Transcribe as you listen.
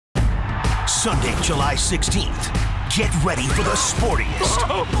Sunday, July 16th. Get ready for the sportiest,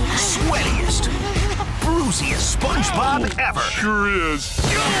 sweatiest, bruisiest SpongeBob ever. Sure is.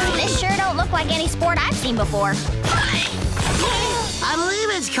 This sure don't look like any sport I've seen before. I believe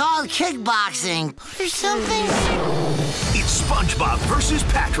it's called kickboxing or something. It's SpongeBob versus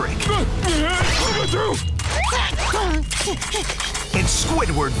Patrick. And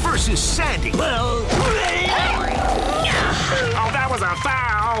Squidward versus Sandy. Oh, that was a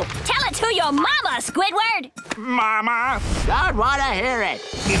foul. Tell it to your mama, Squidward. Mama. Don't want to hear it.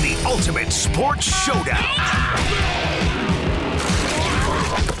 In the ultimate sports showdown.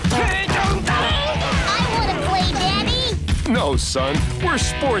 I want to play, Daddy. No, son. We're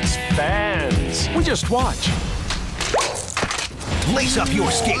sports fans. We just watch. Lace up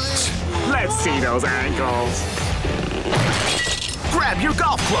your skates. Let's see those ankles. Grab your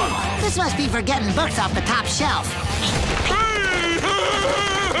golf club. This must be for getting books off the top shelf.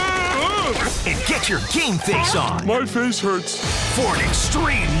 And get your game face on. My face hurts. For an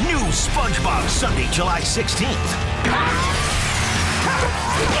extreme new SpongeBob Sunday, July 16th.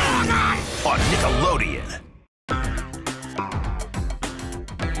 On Nickelodeon.